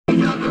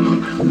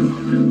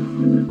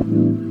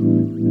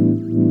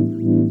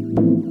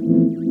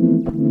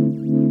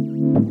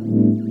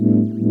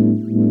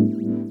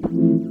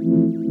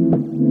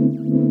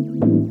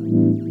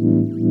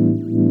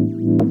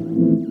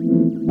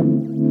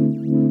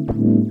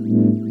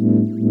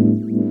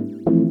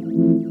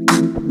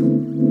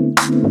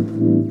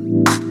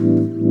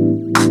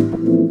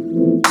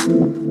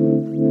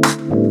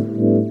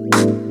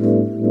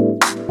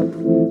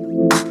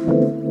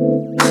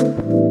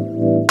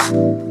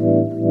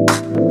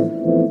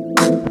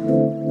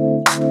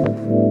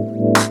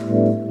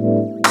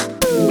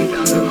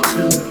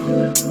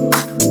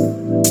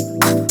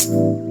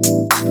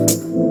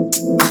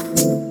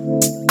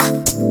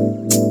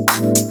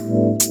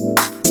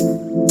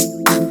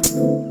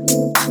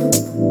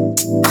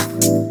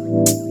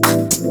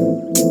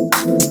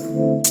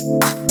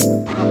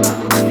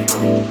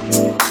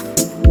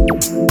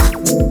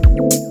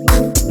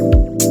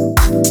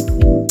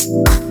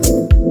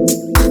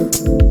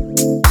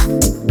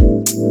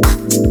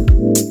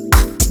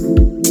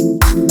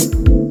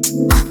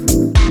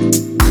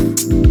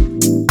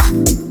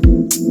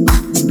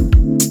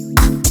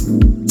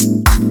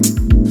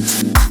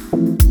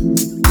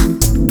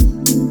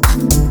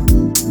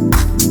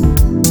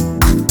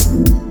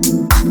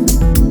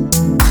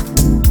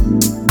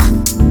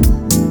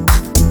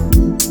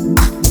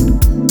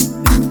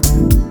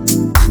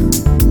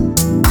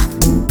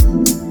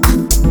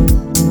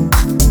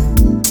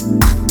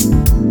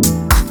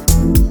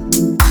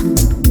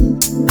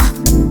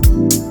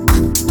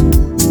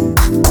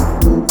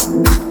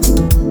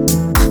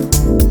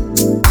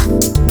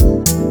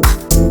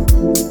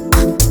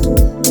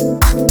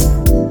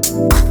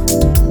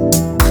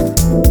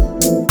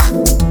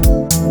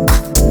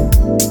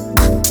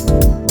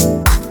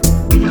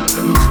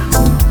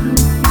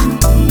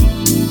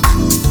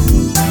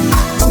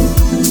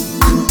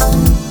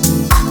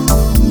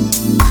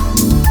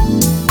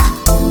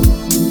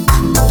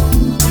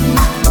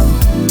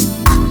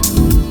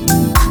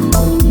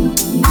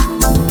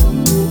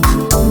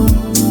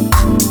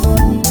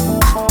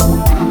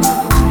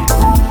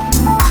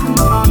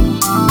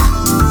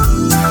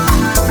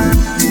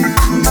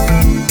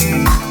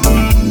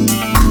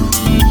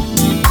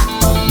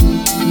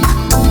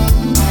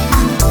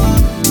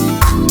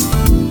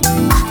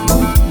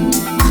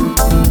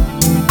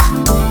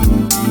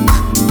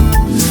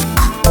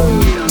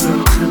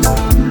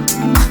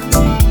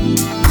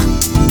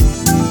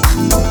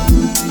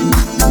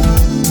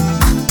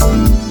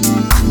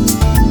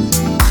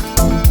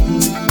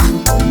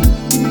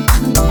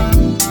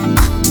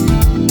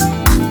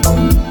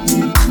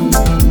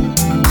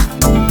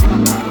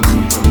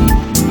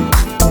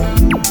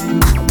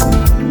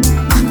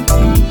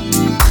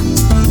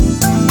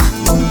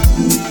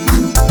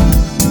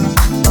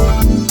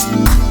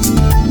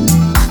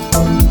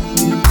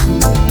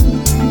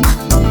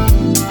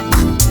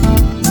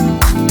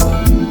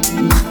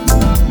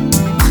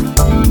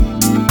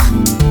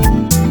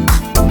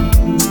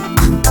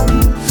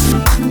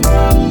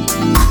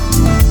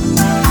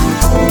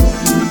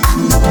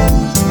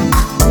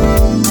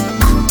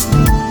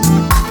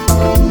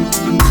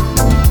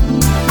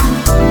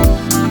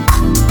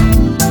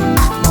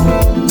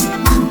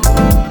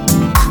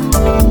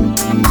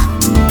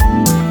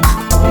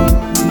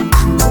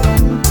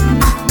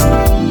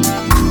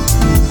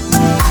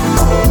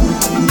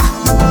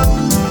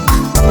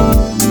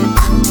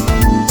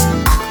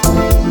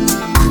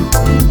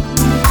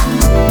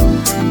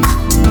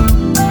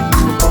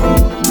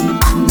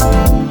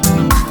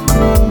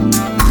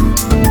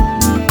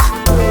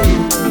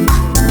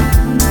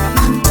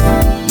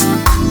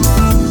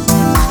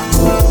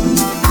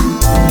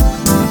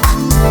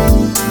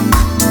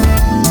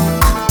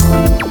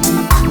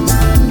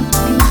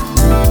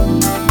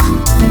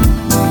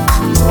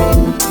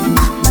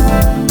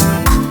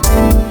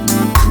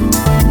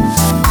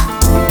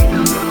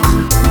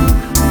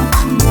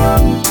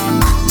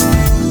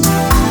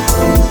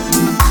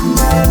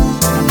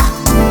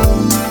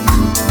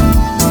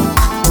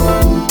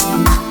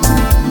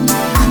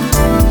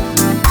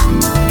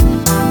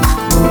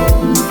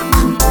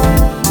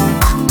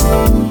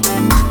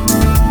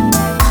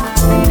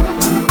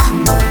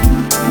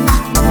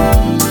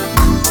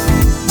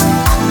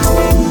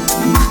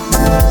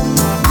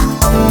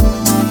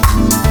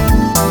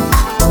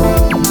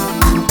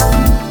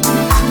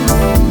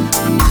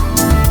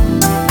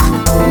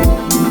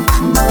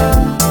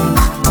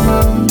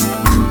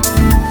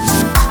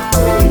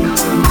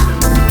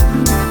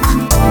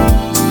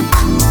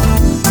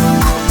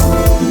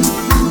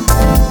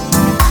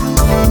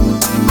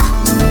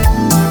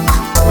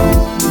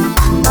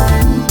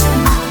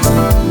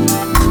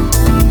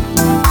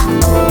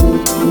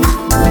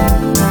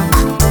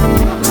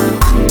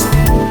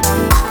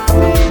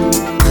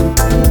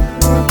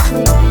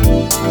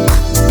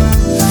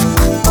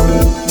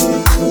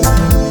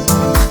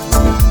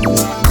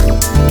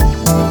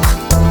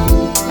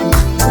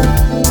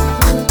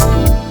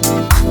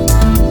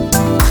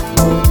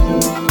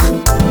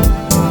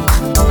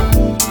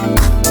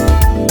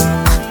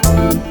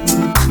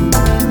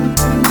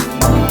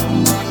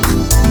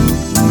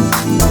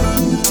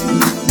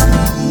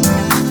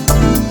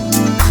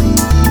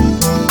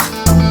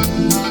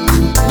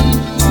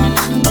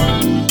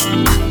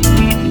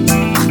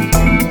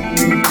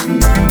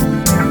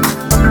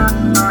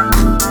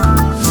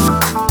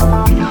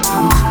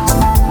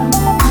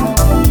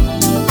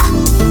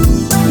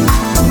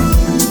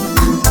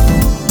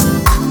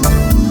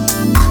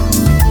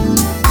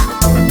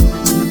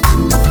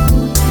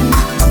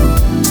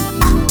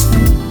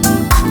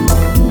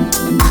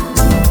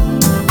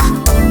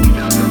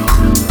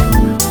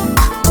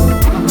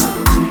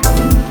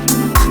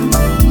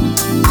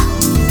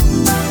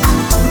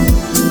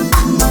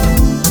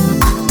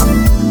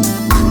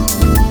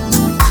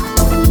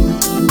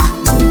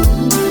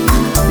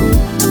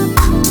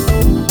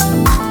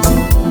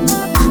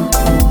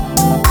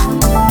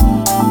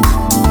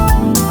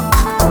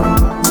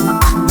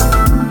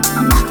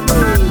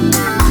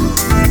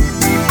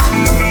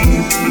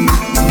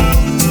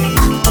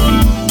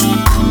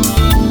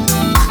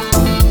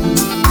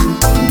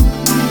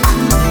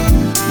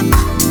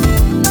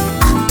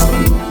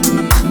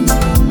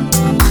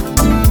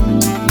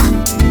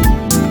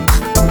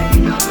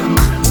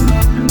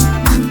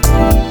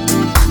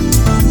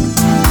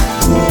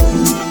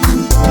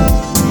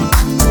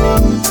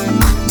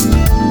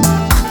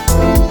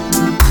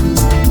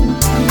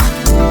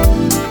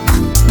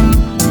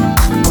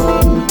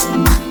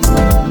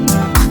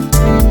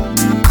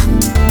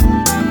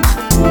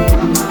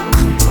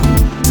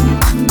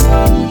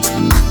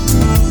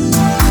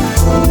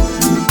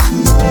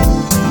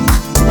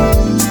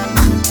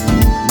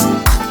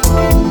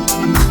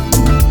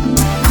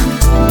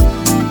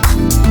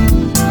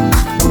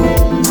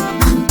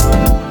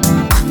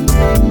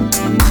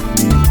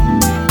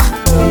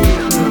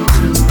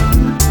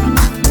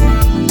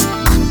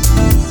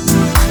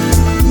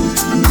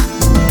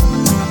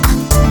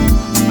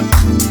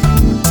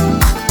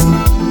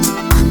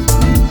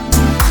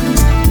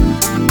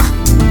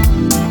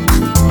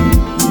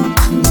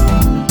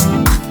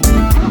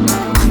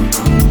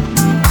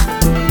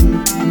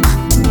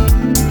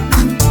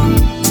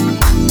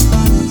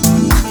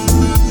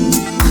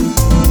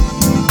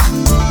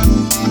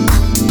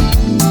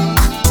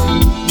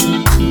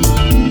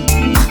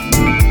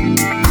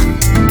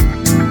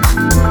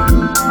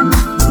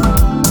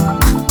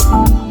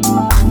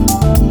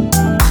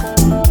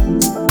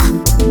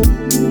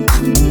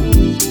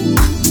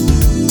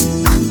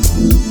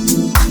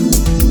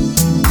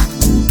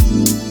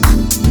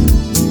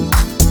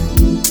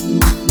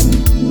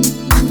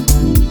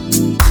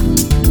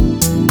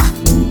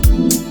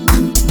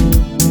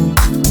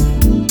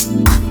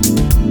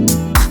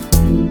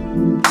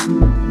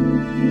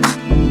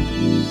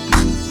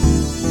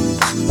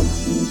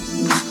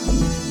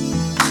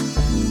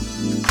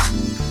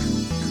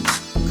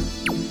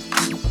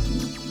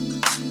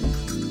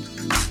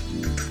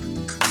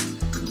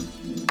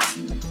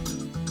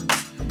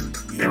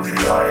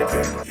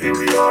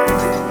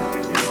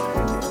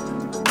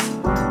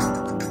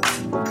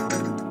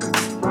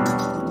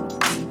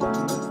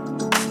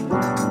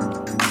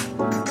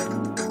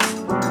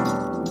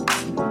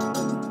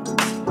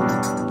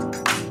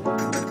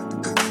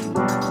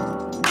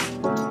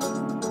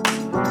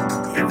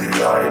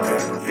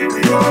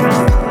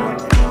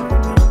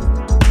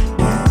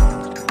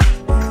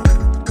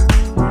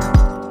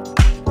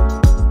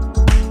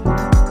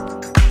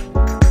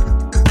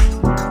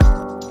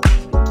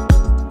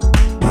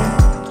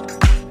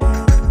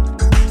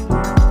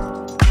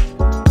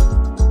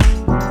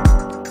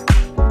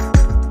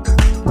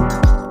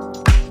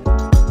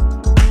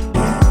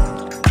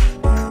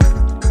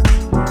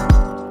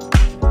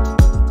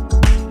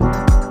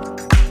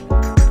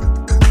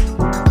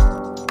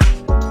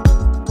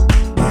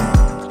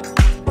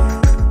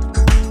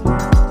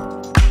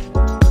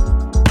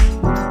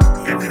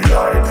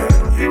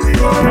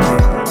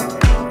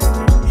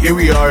Here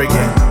we are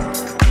again,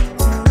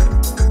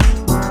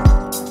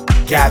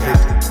 gathered.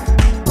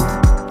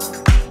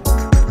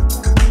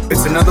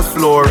 It's another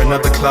floor,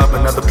 another club,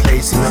 another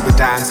place, another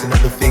dance,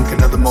 another think,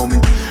 another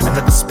moment,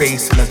 another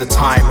space, another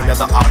time,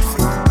 another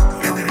outfit.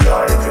 Here we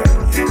are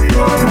again, here we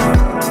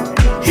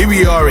are. Here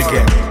we are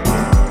again.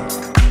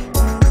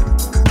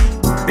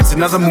 It's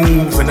another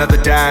move, another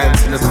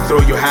dance, another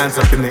throw your hands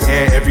up in the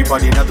air,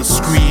 everybody, another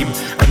scream,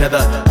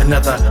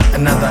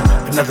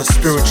 another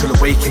spiritual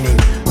awakening,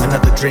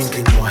 another drink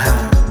in your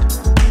hand.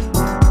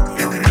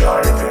 Here we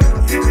are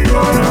again, here we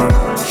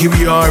are. Here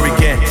we are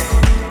again.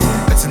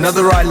 It's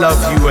another I love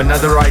you,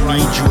 another I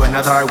need you,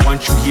 another I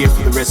want you here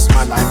for the rest of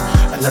my life.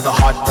 Another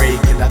heartbreak,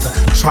 another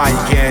try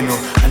again, or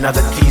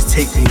another please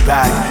take me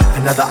back,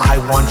 another I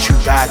want you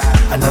back,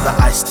 another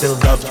I still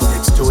love you,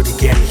 let's do it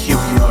again. Here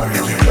we are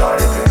again.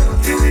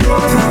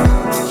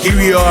 Here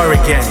we are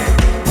again.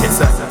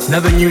 It's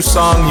another new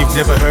song you've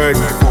never heard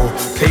before,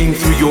 playing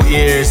through your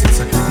ears. It's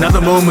another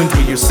moment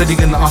where you're sitting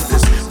in the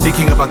office,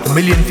 thinking about the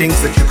million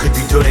things that you could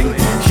be doing.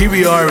 Here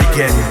we are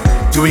again,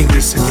 doing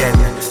this again,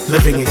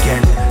 living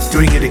again,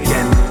 doing it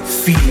again,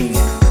 feeling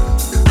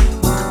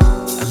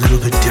a little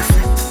bit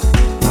different.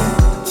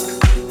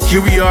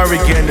 Here we are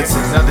again, it's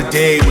another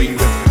day where you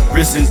have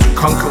risen to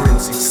conquer and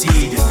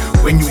succeed.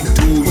 And when you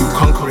do, you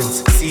conquer and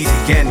succeed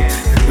again.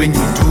 And when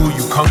you do,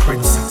 you conquer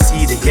and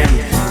succeed again.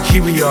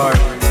 Here we are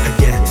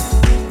again.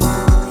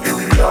 Here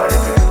we are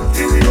again.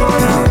 Here we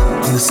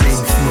are. On the same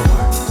floor,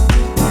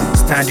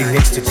 standing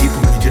next to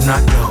people we do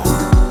not know,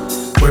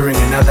 wearing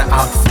another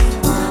outfit,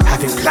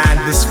 having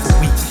planned this for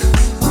weeks.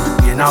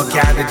 We are now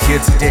gathered here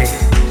today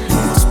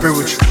for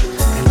spiritual,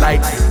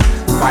 enlightened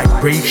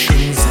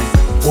vibrations and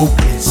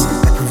wokeness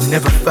that we've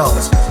never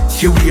felt.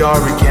 Here we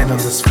are again on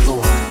this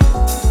floor.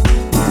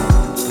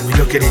 And we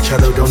look at each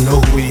other, don't know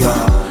who we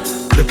are.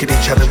 Look at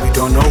each other, we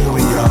don't know who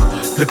we are.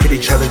 Look at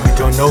each other, we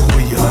don't know who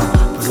we are.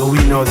 But all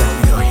we know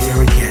that we are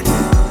here again,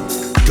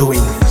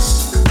 doing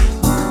this.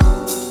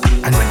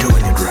 And we're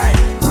doing it right.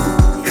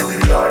 Here we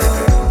are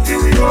again.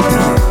 Here we are.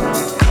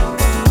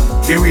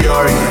 Here we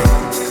are again.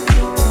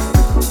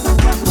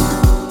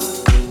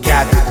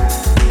 Gathered.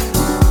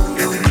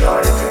 Here we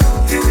are again.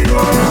 Here we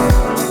are.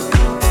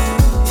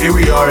 Here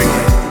we are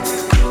again.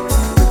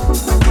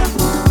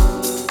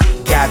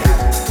 Gathered.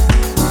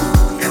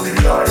 Here we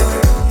are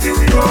again. Here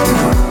we are.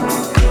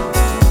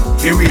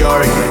 Here we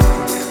are again.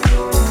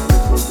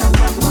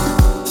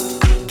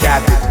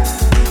 Gathered.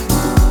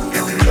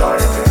 Here we are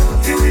again.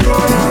 Here we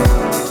are.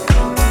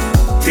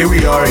 Here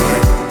we are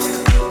again.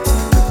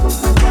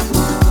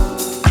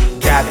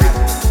 Gathered.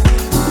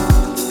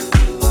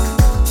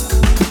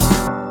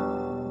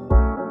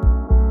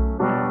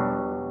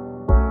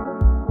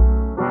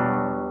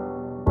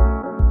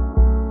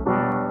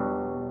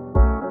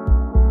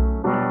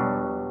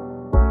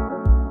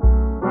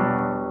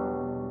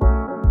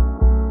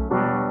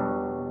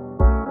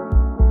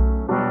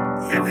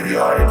 Here we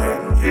are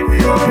again, here we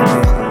are.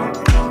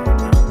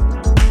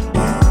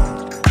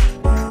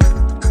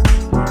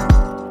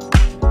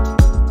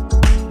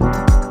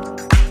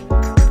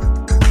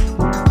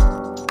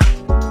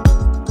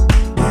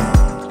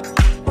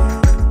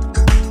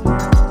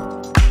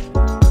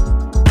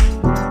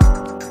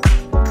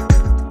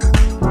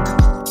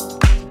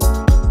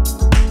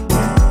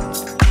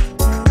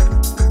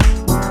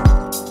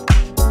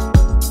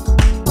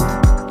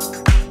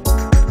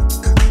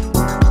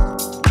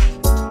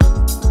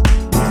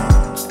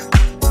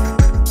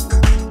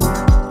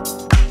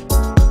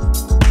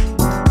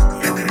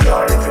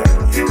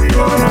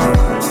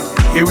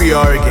 Here we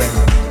are again,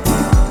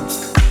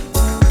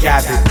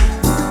 gathered.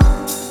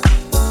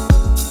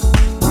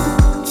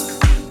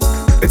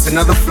 It's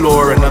another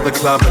floor, another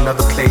club,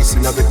 another place,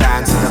 another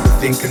dance, another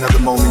think, another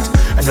moment,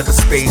 another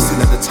space,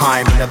 another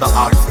time, another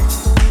outfit.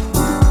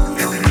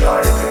 Here we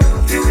are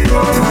again, here we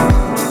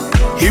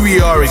are. Here we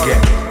are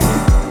again.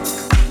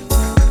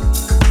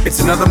 It's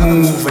another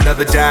move,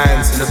 another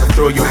dance, another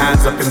throw your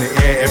hands up in the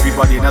air,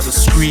 everybody, another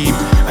scream,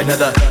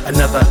 another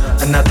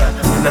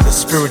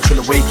spiritual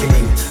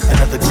awakening,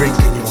 another drink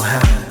in your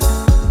hand.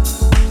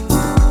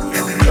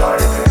 Here we are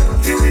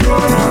again, here we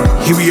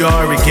are. Here we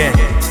are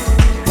again.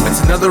 It's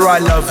another I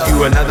love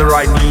you, another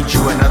I need you,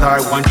 another I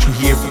want you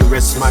here for the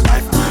rest of my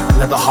life.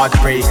 Another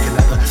heartbreak,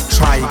 another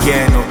try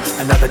again, or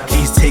another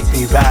please take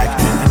me back.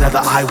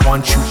 Another I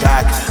want you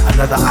back,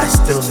 another I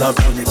still love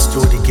you, let's do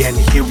it again.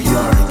 Here we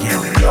are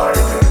again.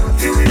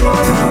 Here we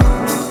are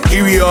again.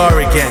 Here we are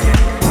again.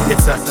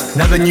 It's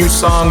another new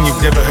song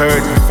you've never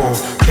heard before,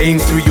 playing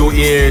through your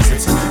ears.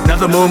 It's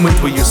another moment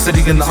where you're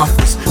sitting in the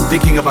office,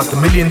 thinking about the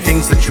million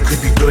things that you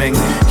could be doing.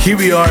 Here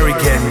we are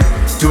again,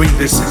 doing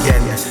this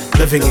again,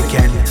 living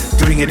again,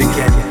 doing it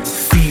again,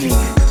 feeling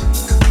it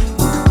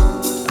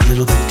a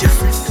little bit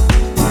different.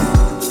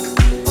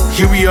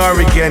 Here we are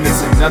again,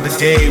 it's another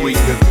day where you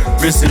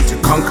have risen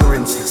to conquer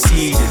and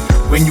succeed.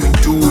 And when you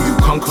do, you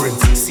conquer and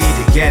succeed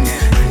again.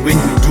 And when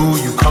you do,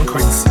 you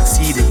conquer and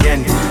succeed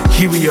again.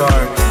 Here we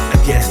are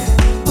again.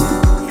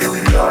 Here we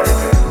are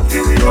again.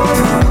 Here we are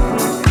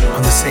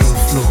on the same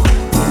floor,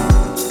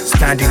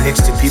 standing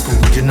next to people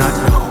we do not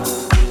know,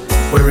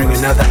 wearing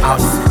another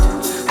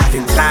outfit,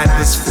 having planned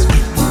this for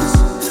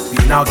weeks. We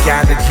are now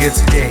gathered here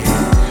today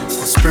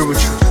for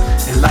spiritual,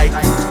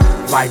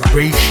 enlightened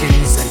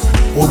vibrations and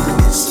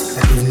openness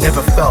that we've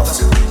never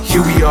felt.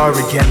 Here we are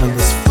again on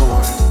this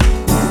floor.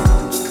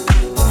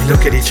 We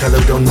look at each other,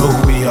 we don't know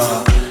who we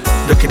are.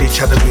 Look at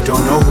each other, we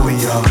don't know who we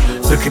are.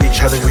 Look at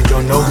each other, we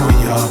don't know who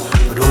we are.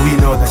 But we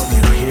know that we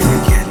are here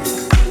again,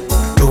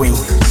 doing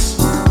this.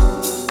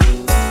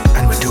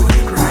 And we're doing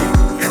it right.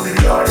 Here we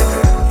are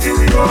again. Here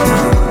we are.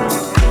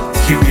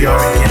 Here we are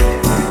again.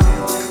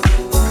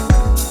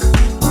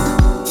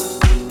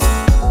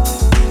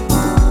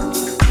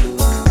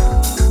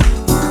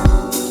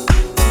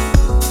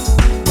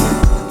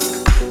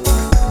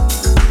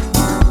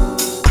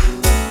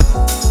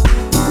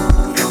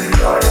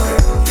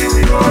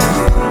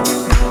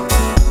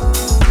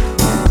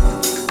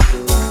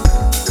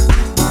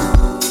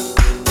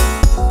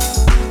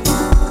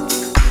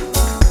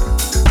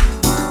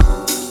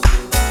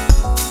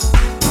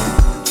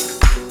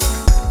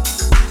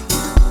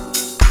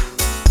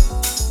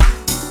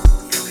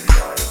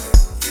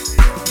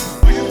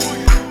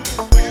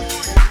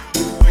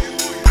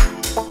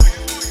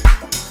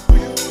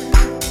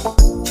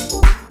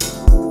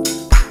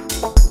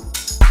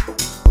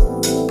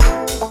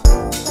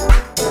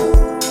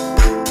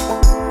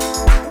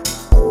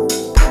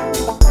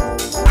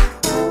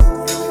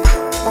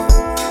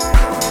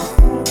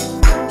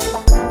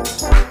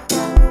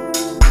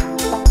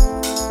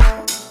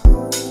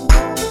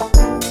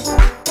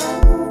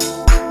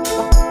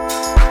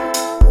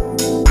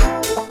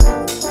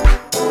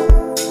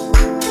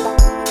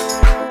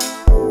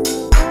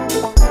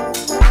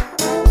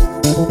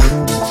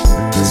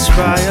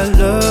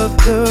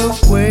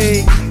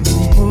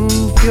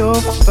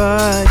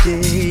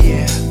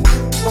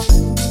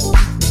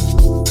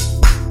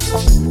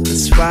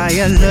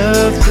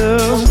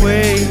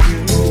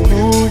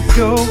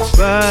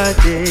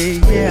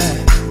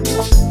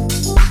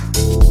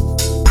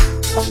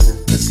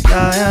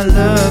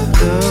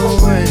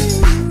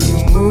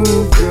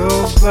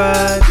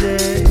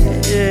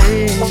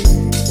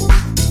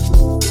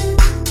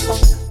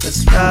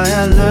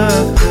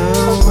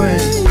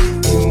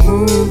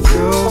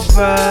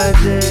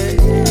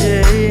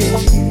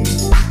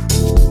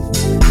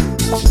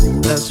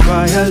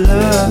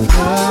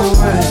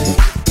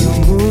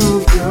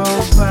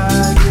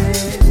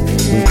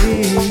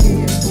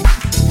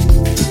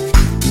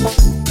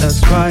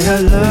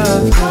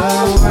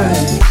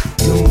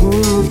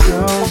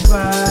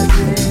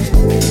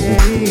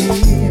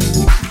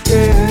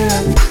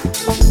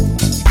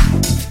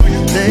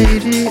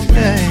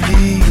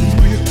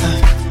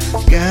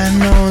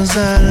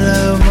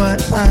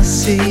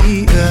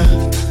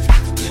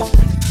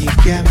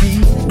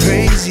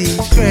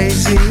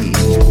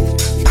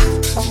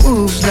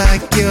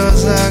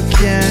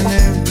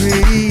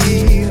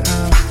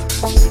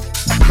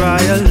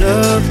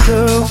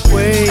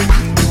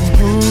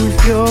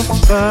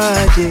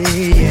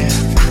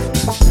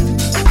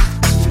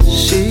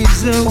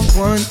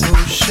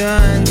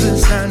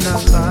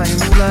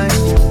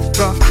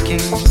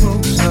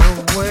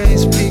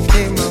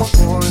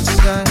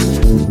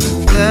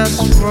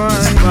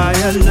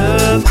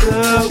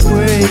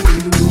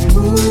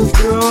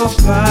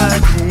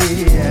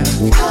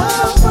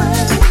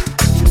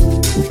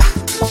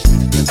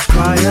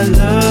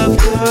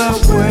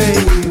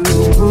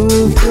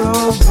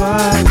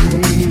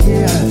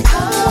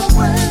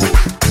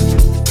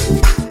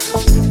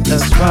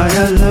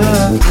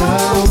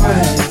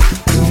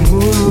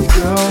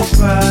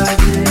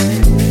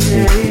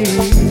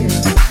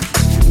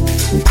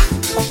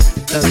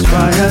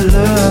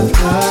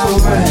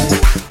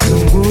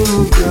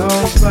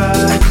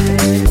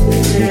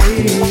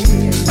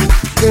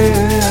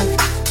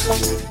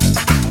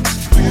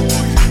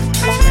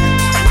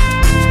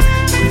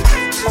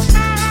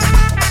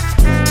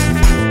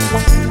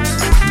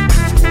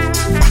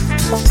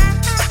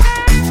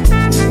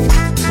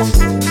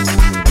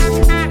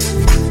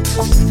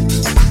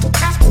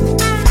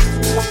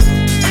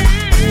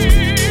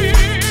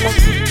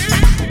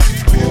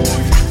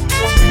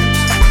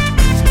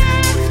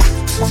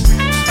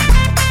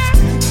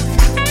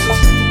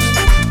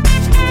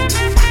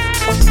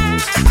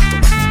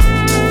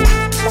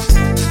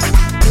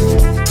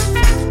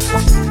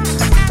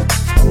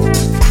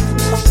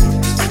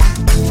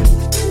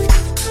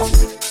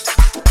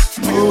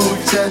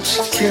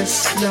 touch,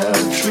 kiss,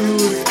 love,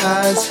 truth,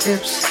 eyes,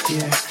 hips,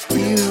 yeah.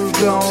 You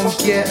gon'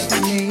 get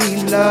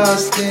me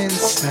lost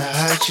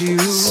inside you.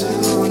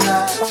 Soon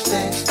I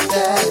think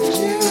that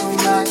you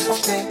might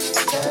think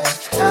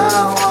that I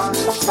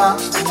wanna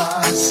find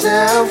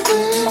myself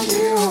in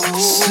you.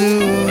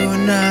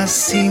 Soon I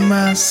see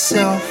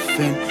myself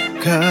in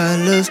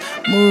colors,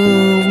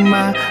 move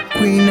my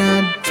queen.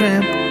 I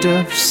dreamt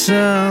of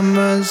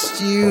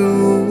summers.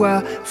 You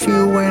I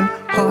feel when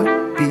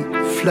heartbeat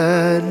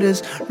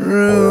flutters.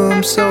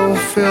 Room so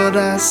filled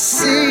I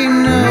see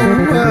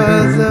no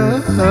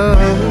other.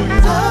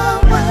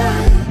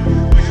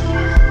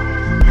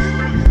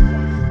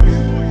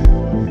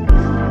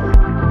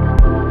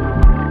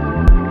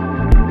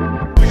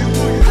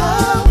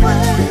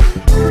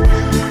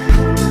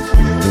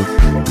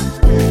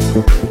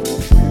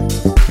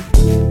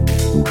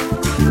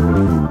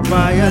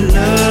 Why I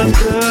love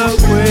the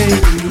way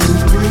you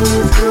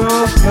move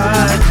your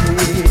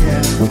body.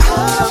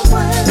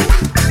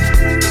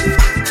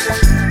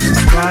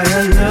 Why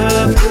I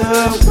love the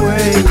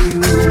way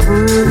you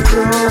move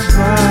your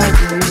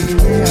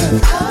body.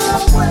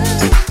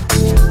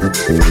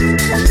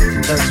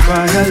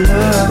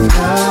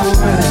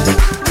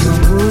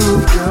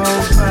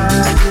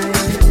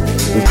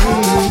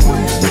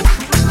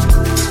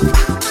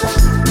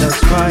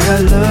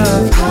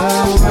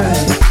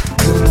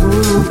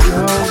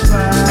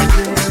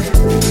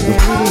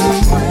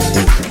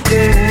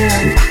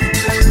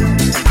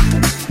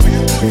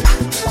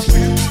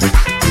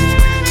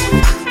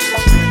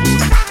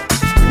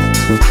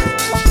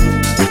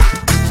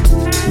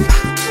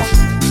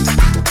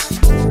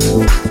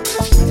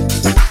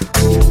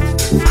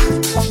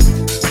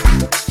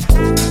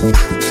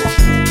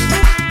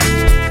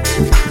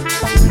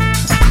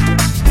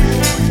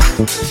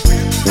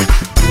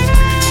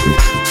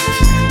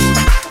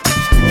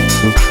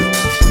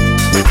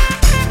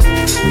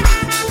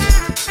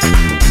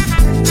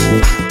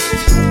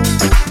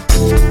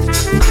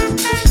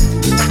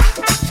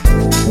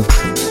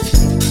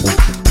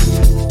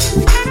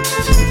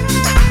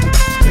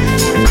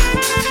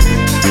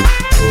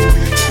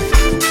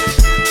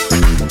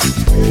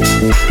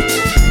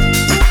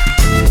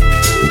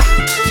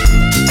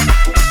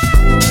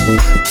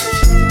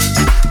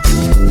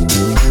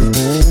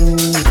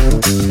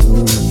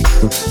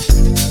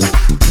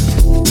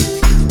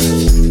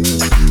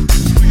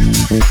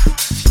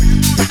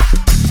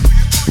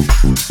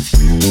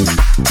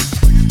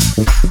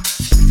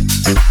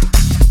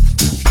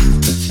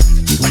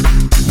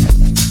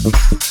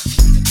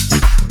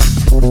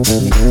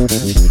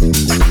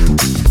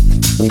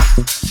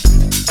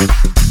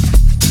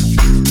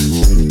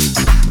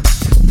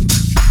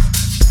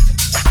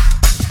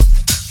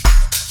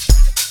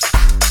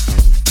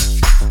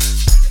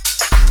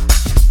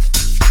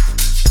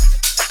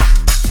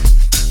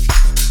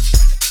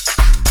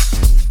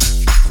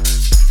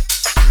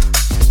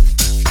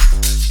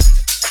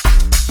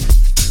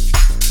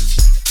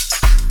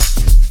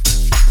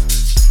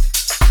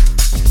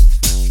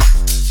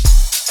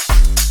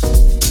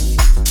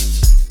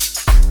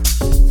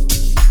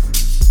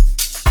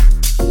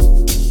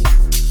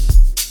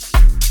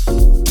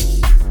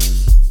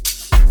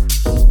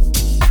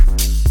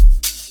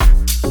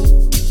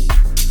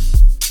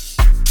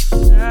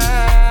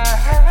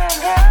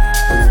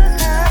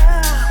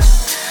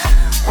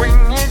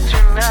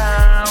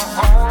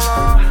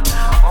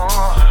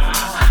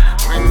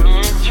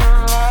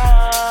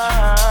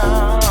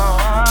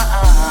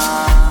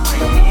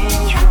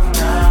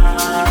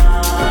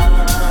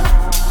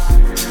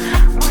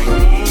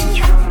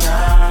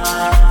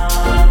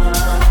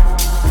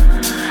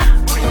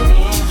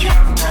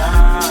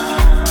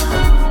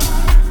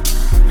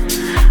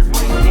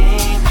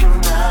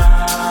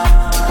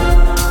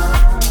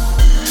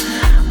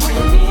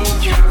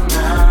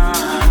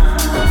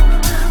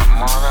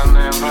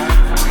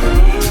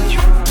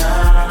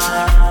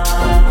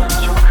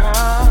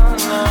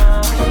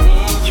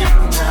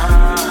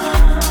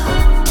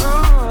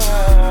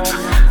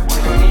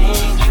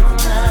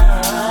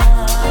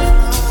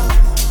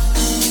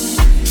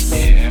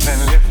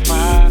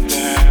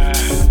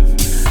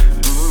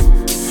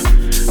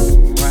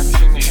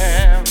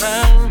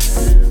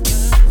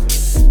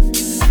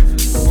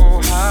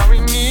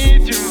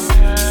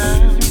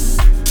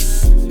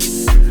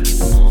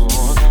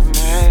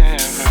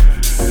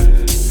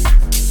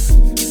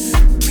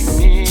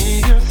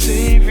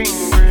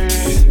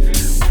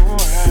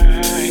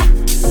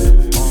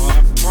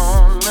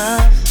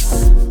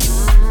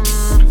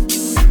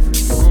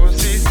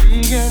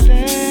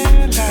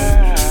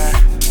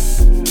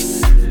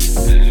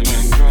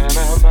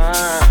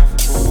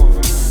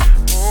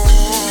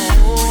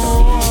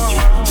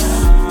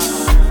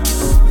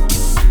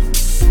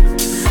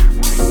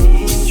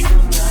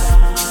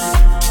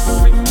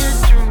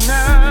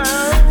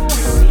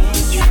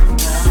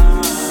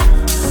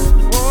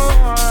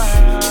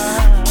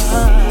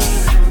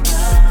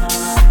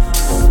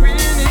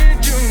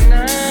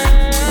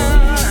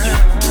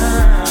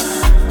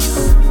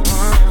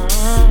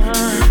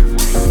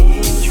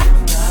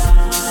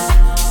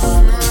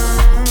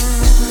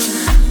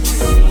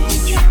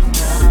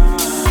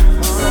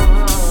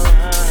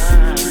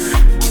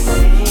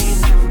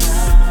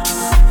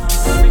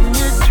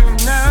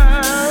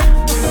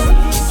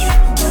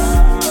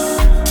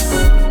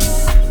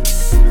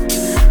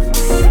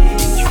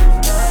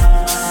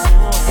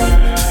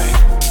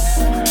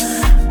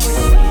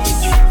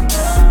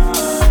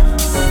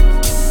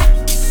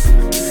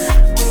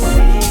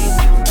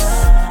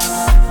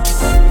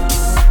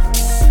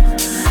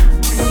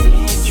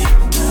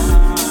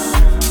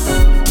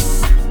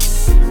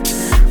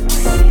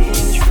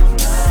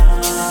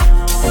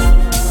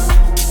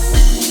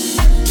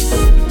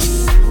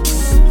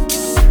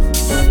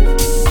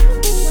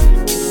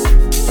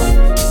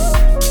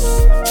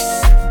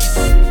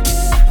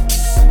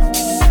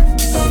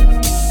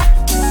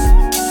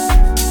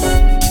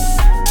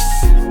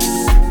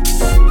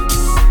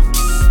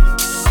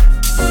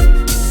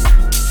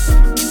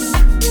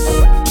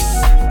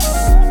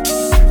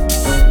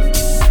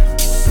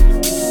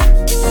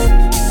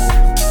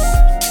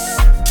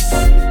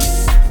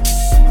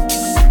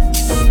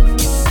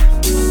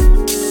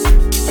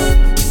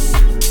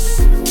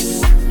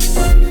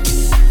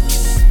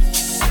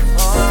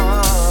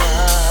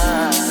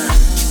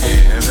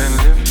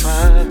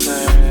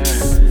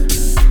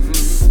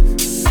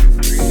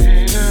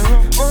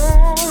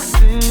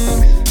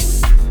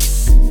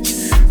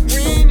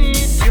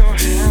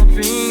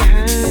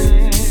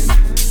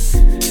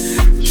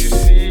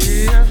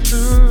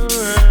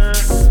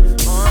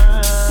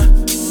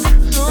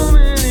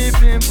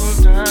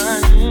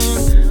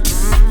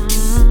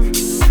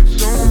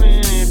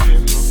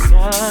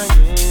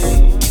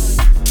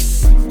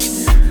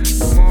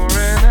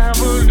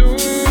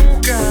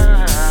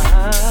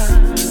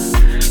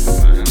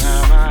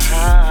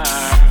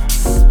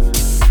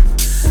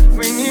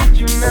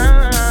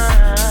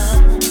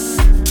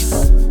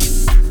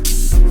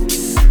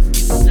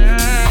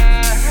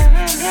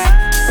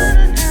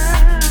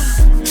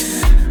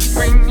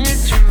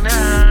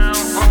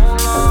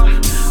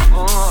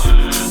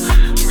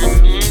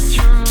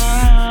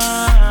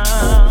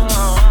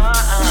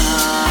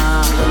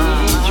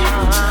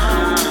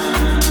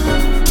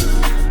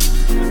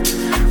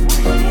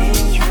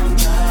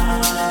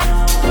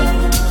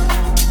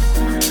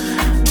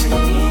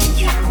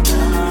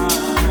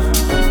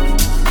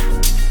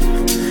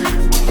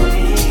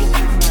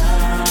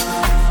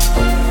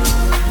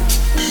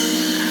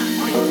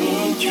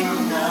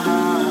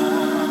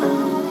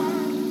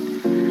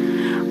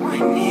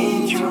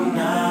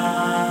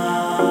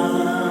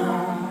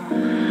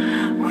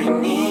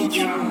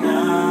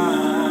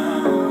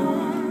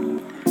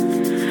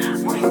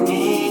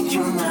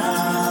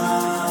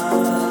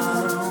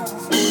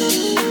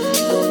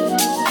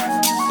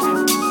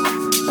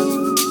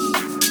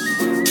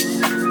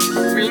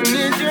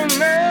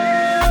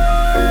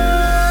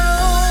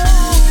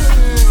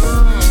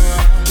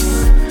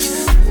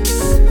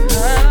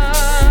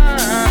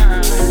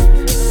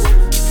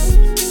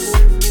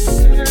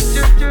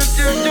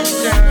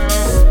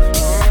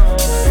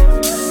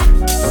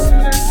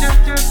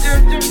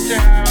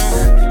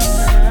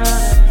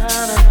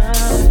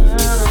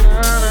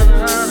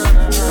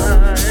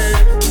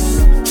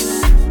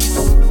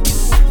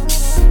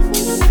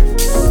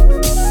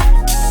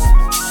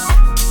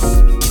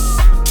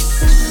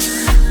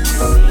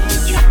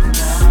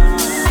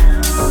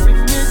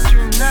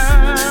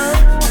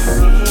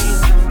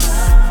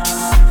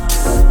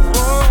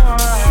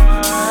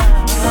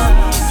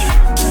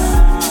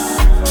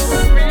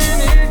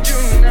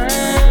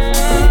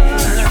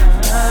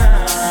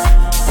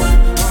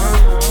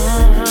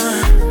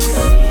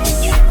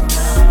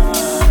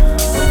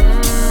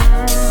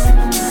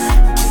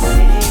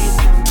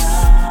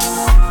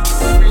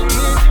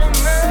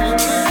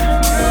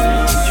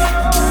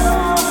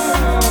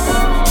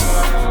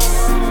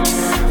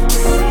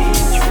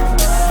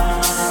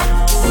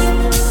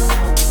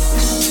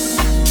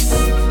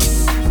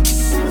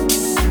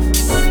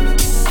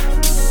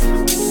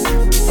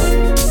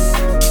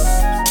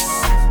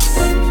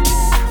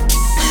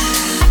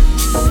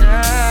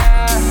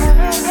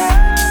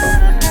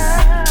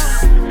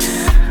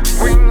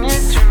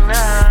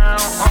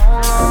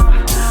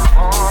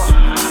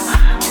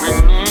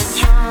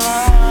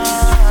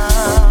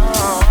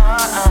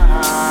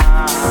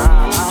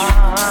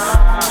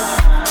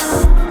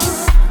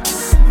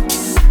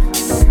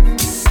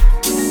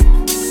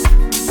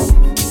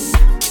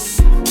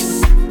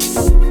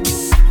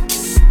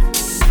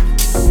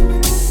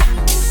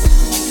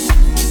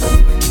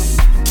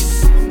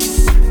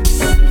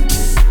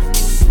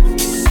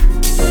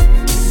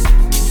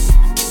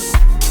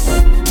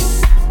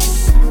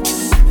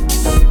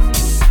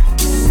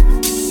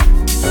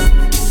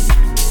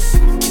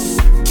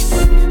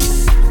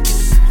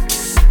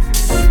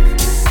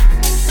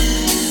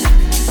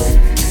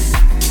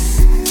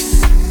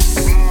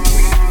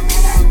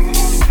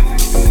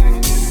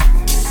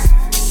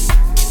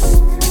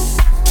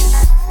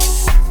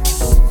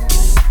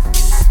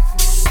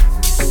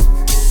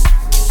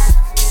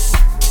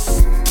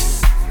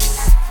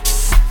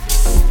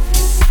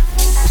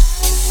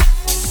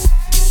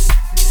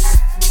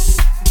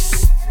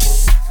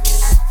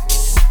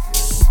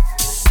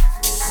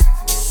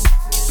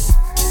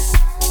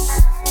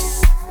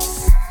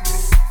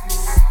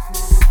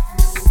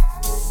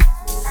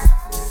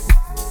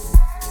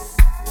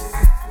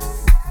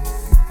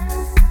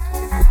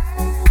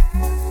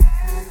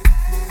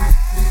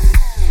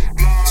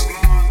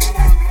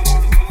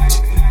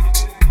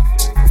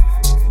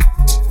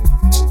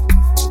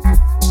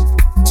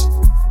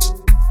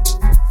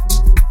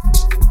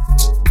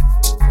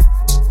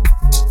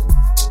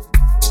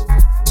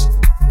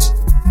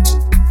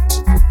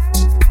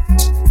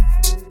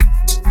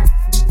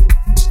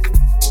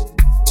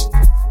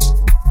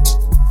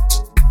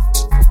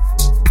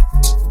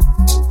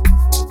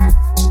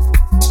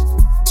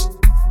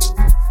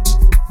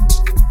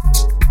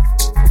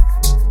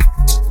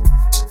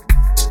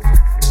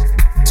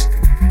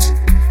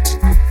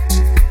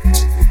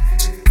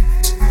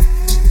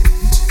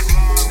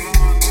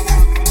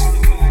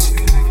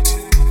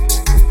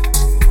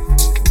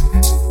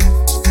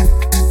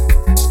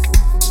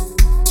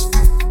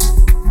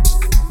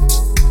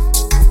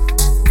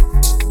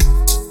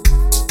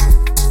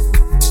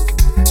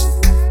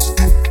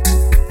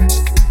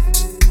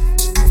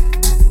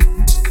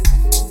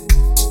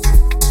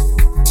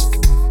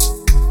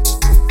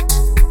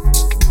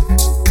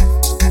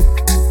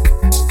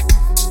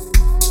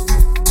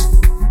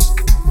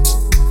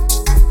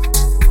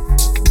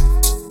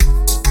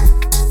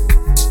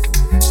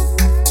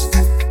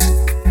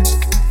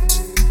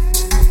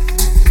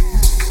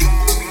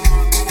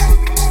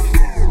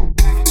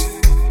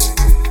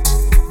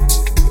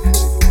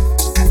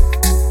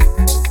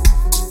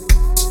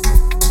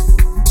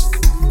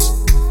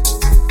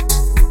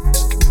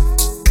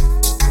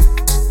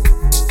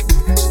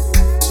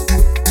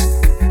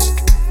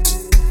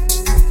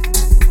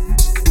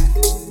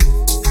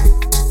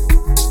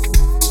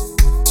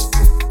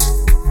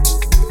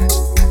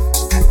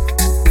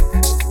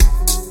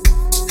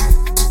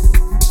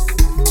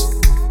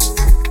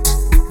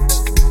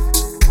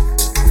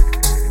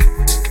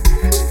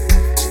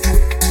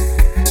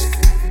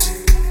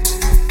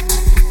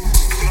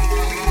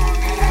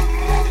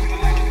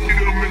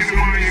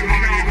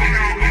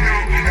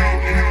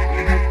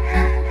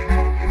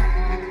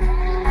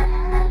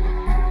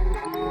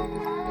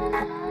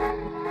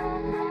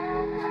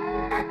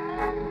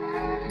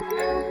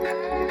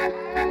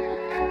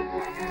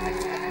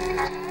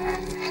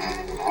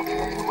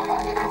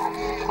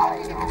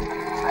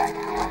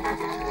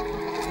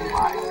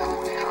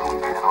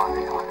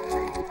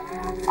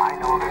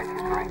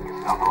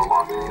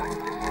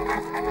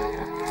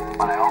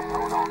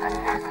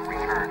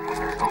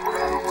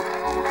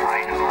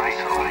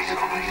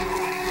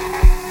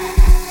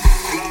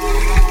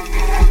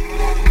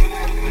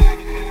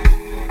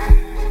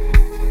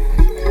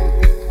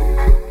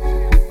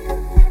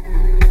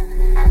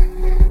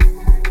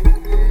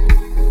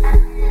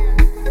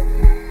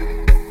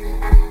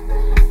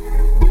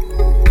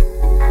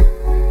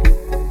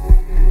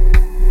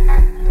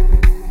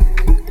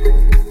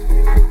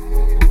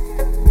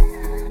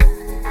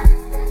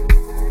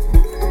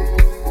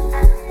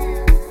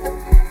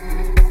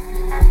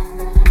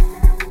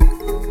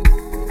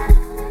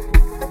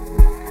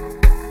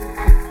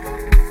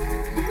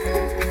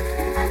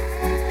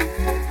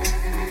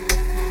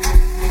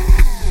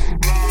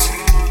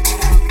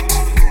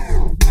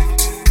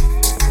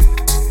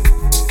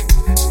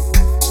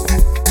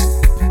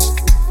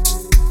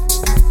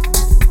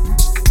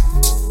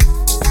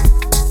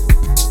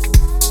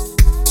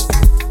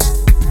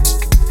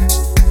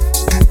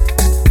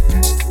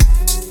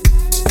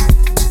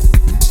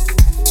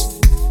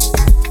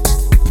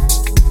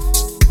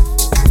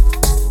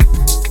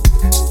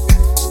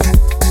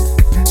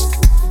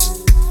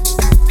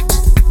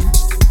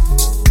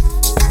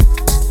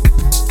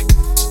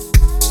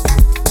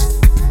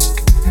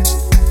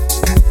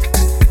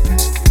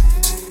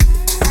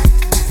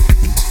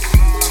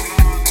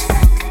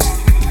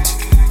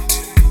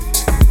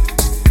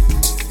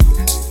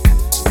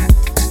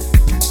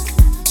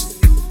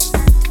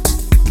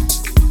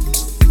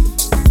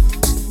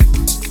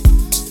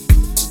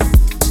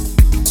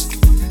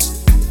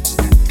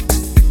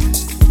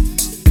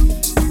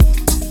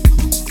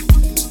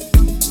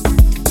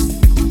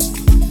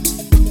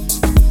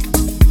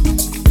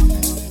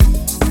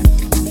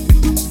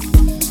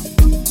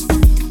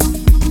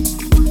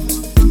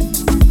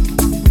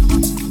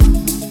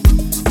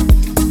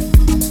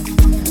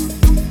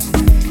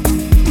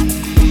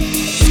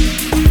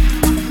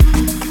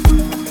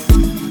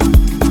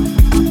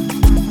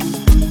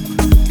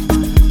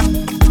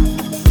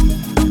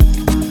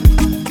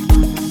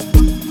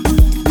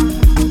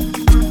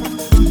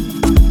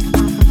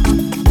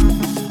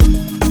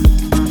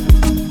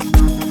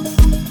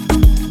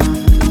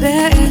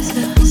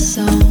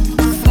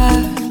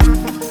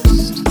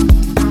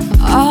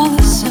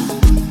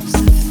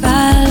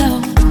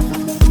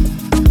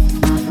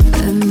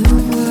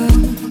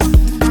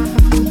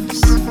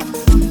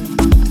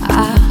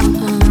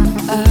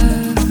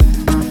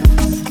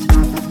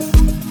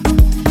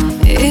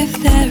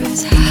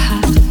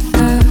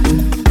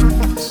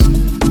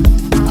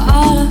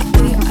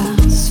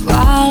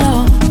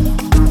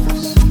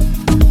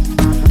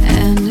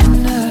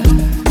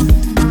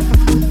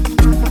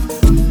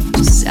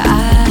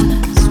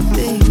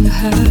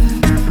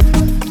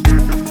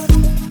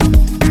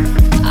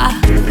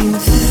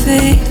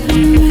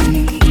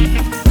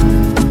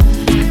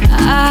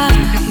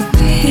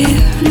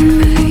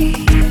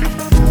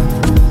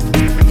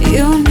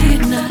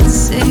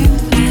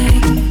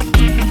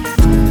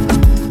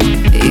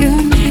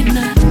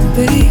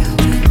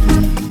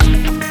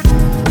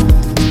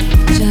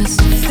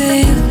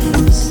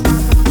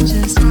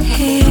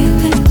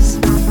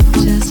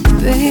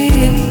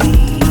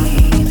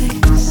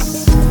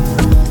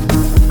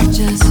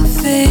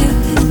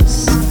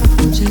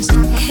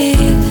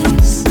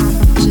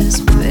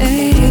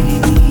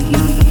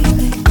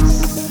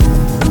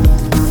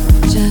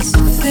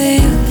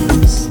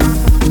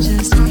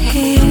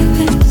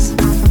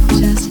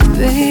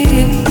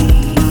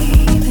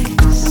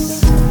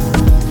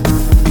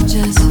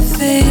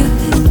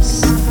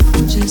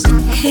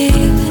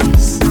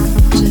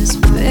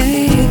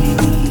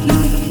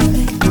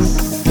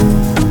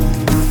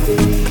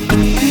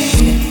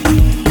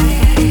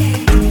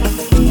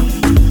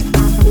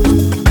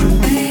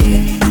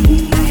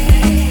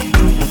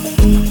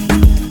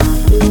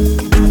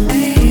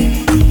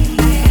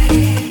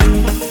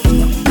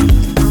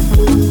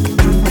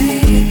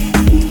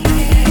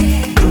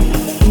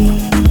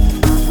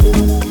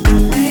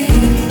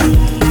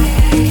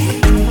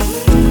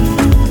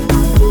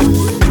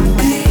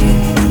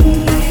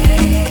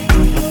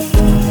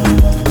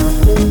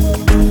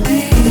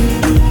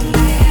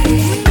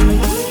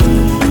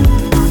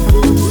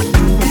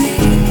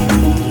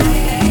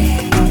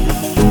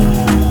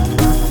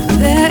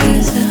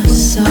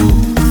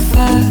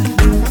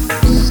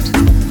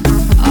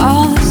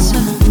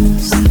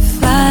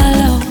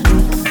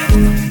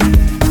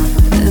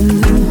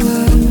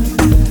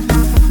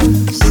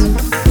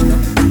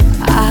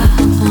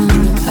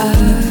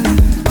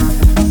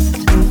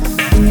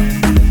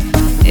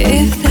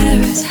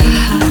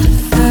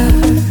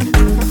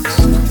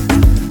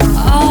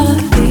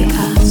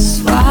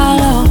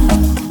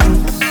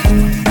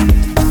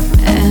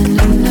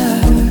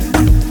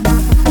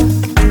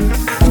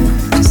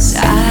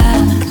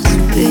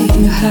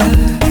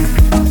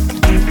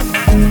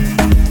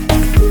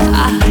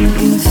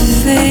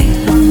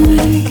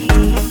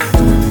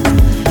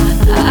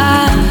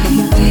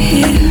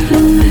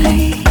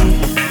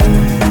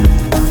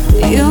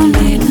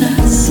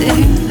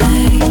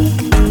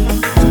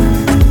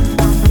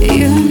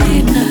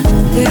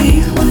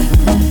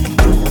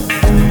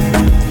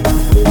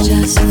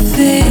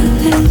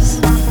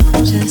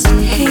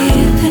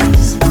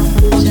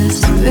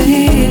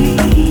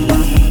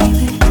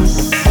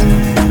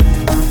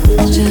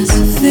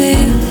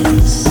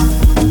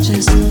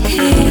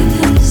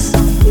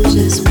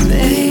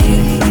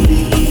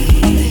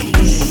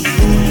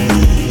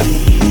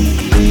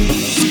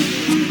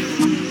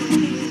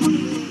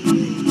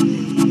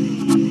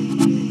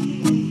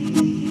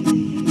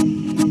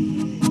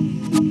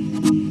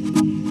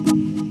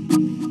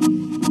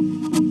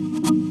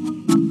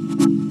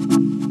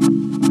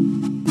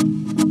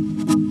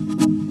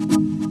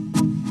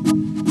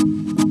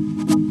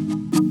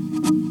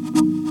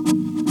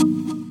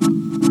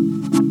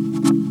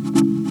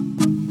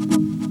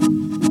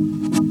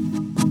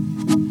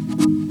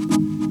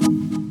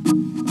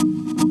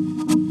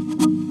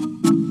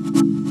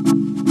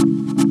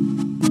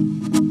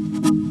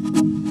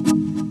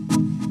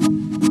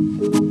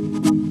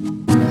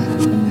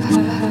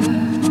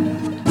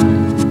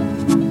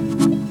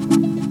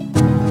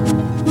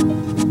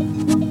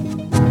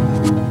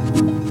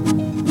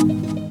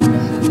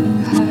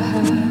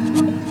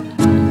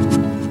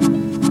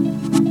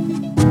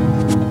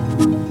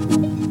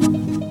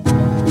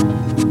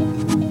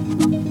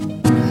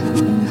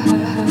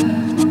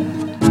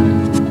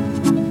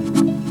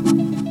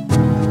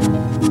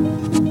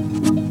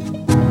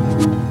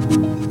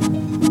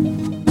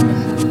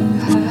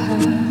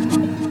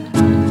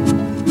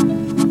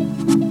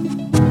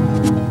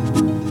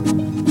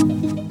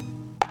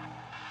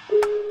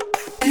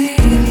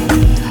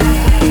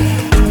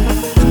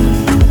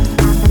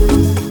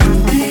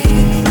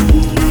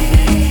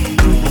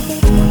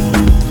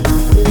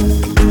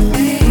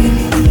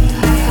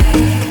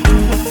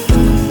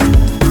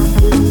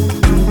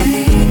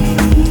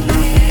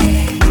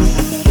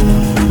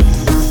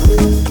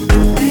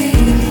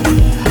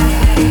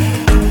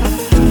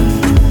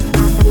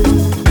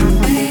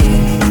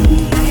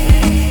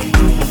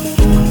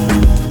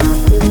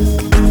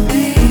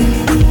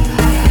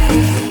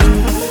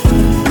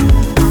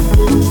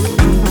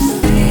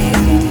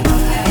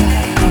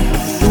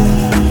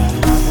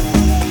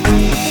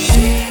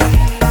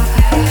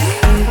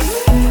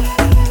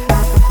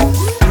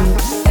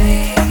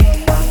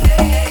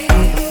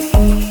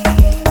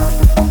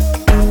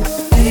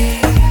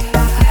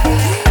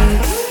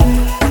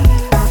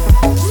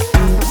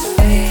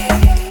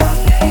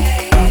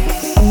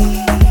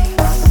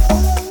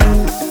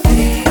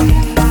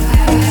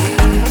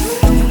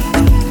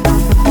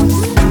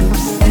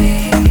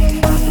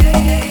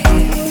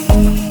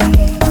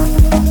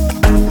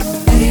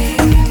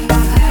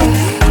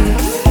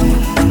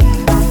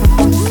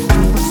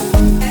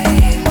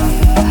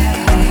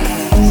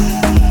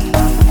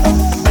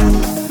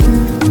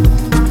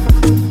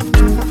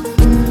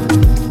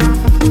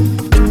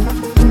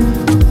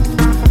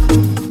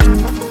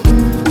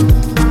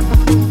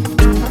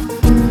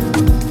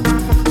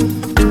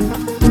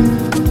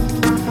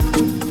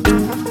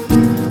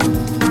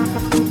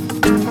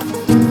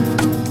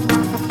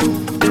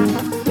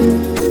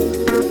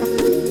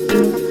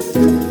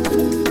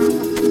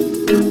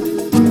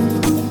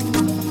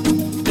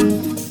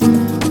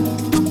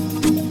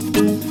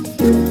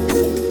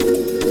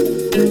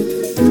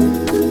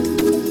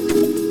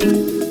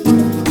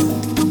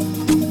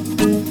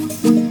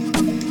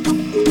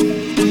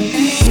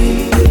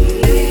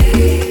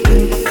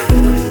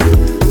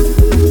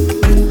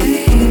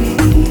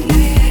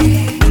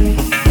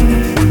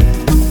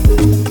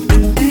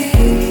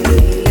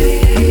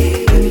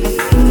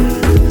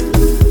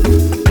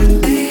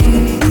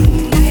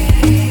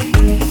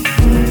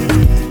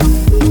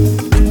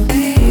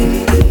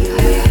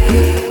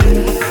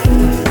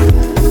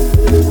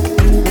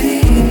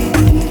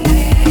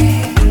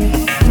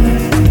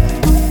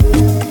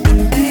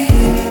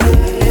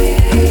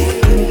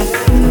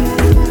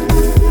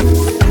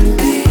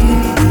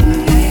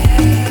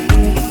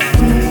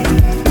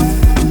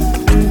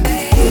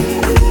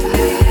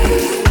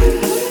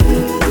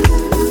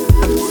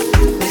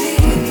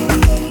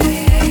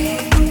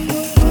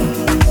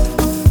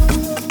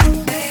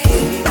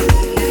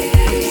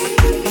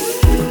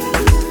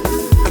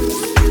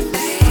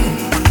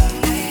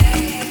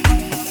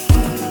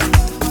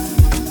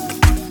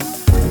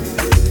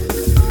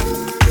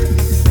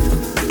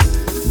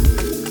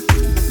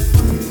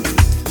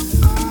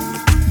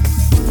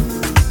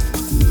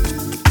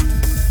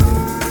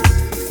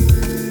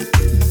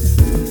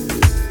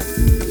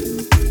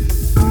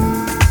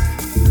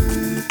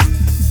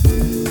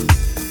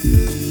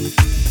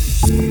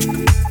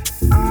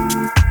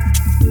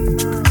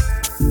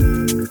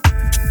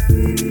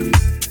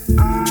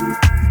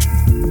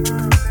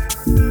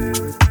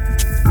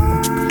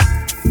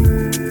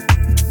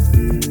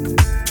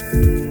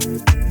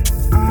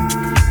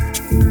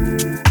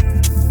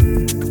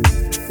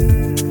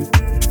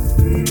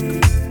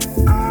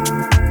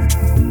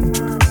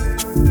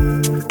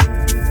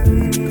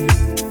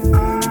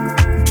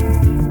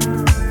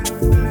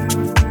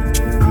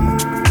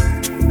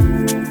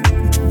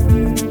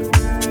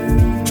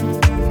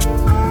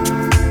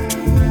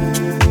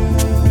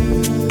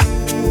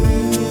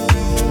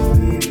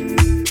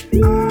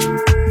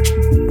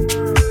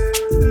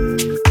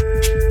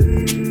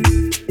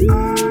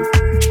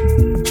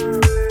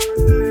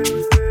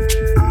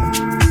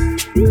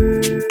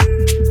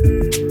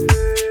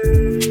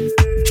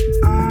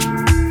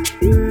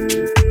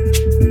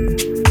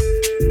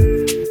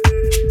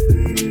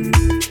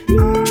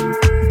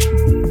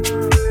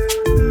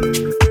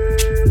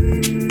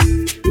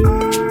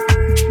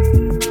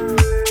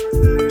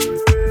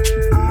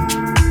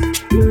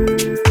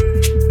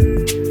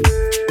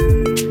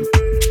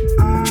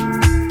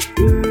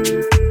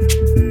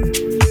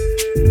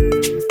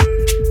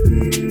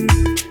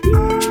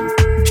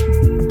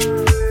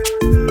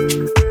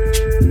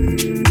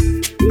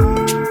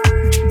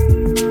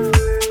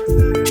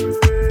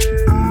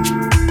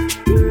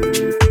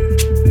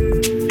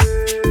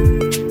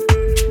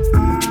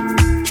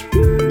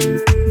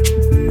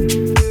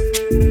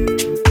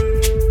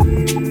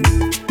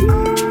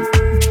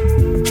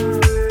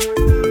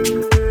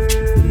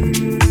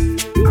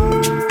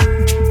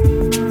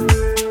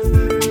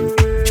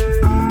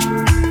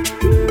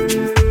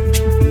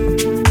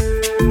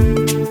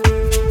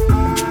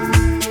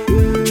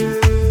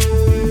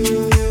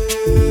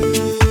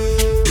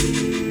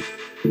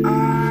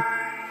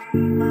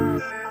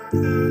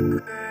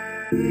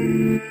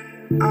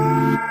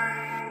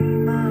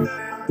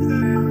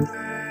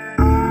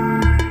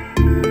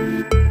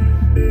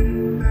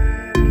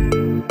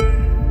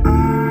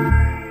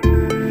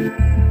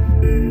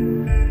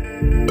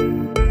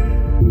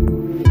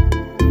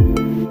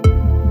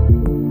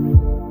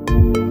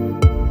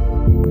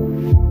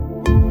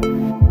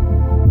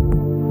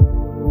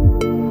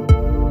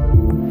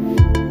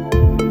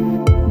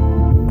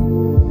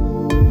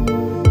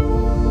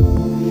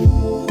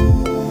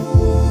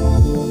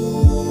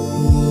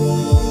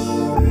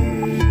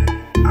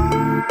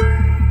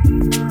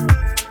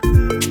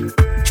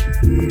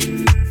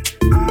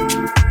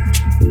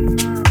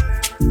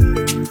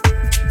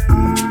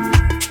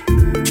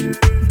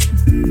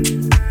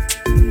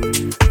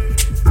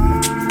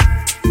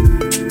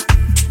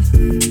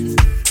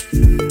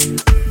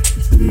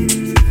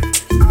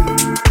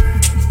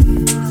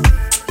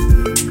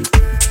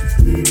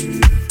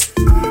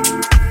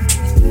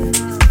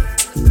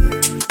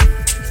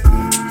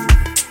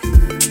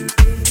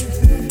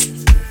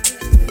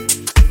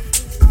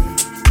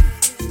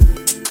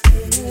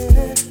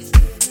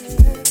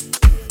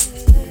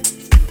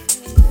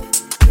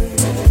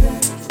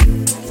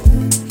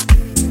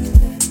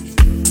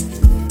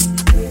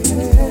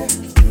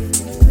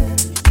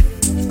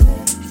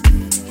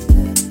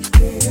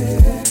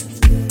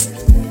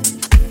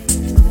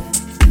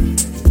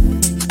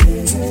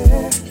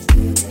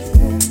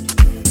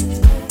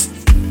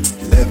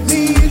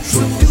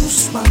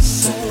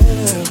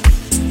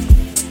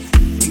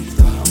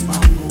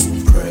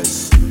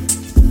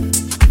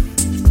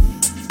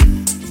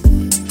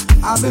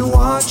 I've been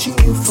watching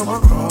you from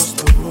across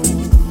the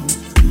room,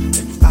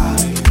 and I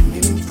am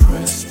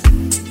impressed.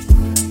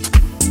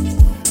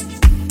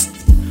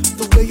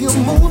 The way you're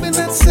moving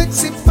that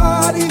sexy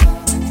body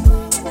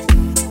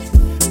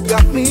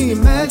got me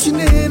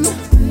imagining.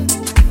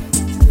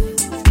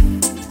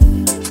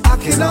 I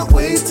cannot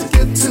wait to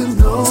get to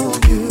know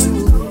you.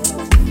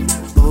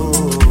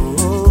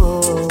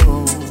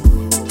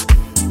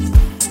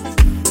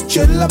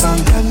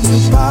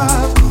 Jelabangani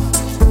bako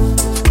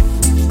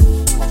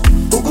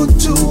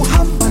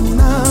ukutuhamba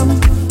nami.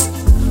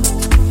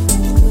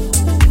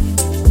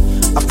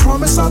 I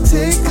promise I'll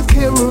take good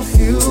care of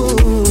you.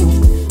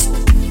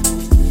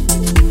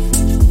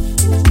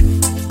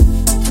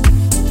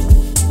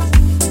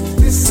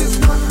 This is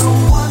not a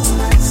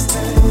one-night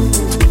stand.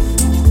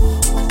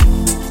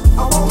 I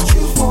want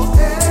you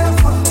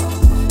forever.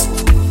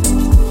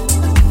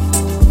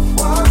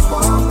 What's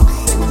wrong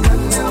with you?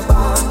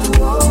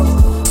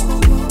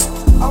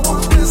 I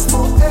want this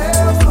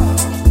forever.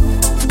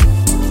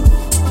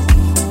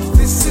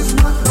 This is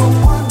not no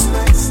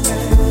one-night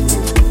stand.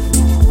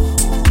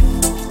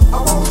 I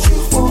want you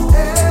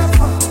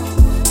forever.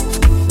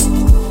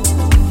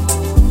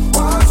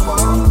 What's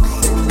wrong with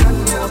you?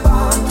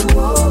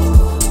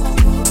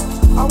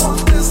 I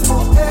want this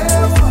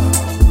forever.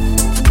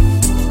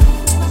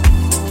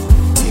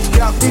 You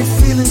got me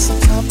feeling some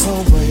type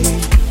of way.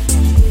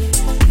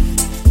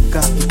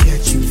 Got me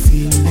catching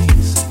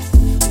feelings.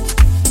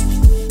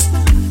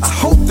 I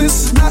hope this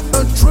is not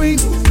a dream,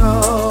 no.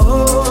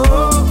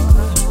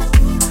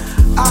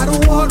 I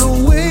don't wanna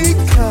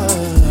wake up.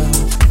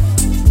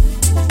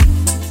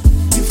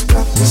 You've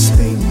got this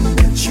thing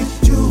that you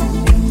do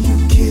when you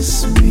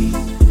kiss me,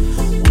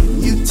 when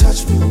you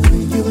touch me,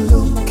 when you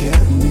look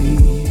at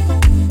me.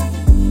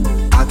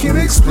 I can't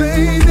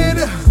explain it.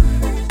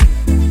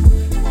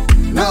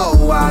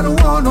 No, I don't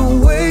wanna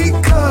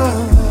wake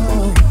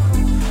up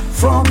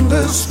from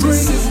this dream.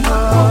 This is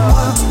not a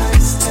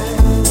one-night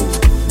stand.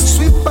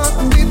 Sweet but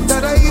me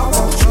that I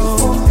want you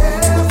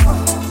forever.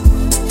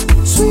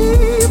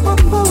 Sweet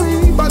but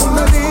me, but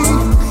me.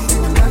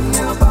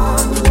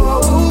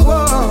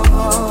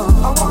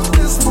 I want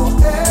this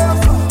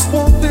forever.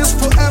 Want this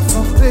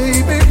forever,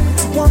 baby.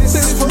 Want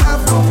this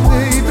forever,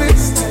 baby.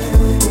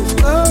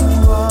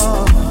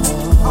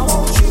 I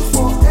want you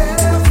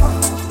forever.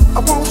 I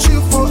want you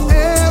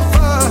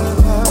forever.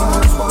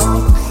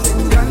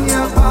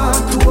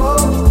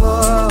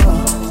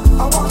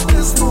 I want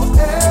this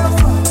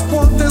forever.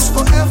 Want this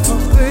forever,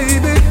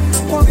 baby.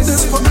 Want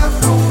this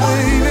forever,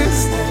 baby.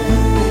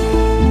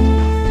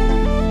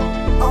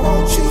 I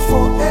want you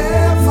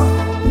forever.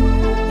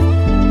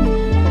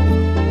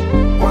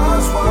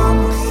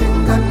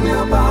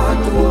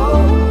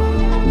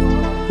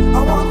 I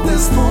want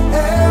this forever.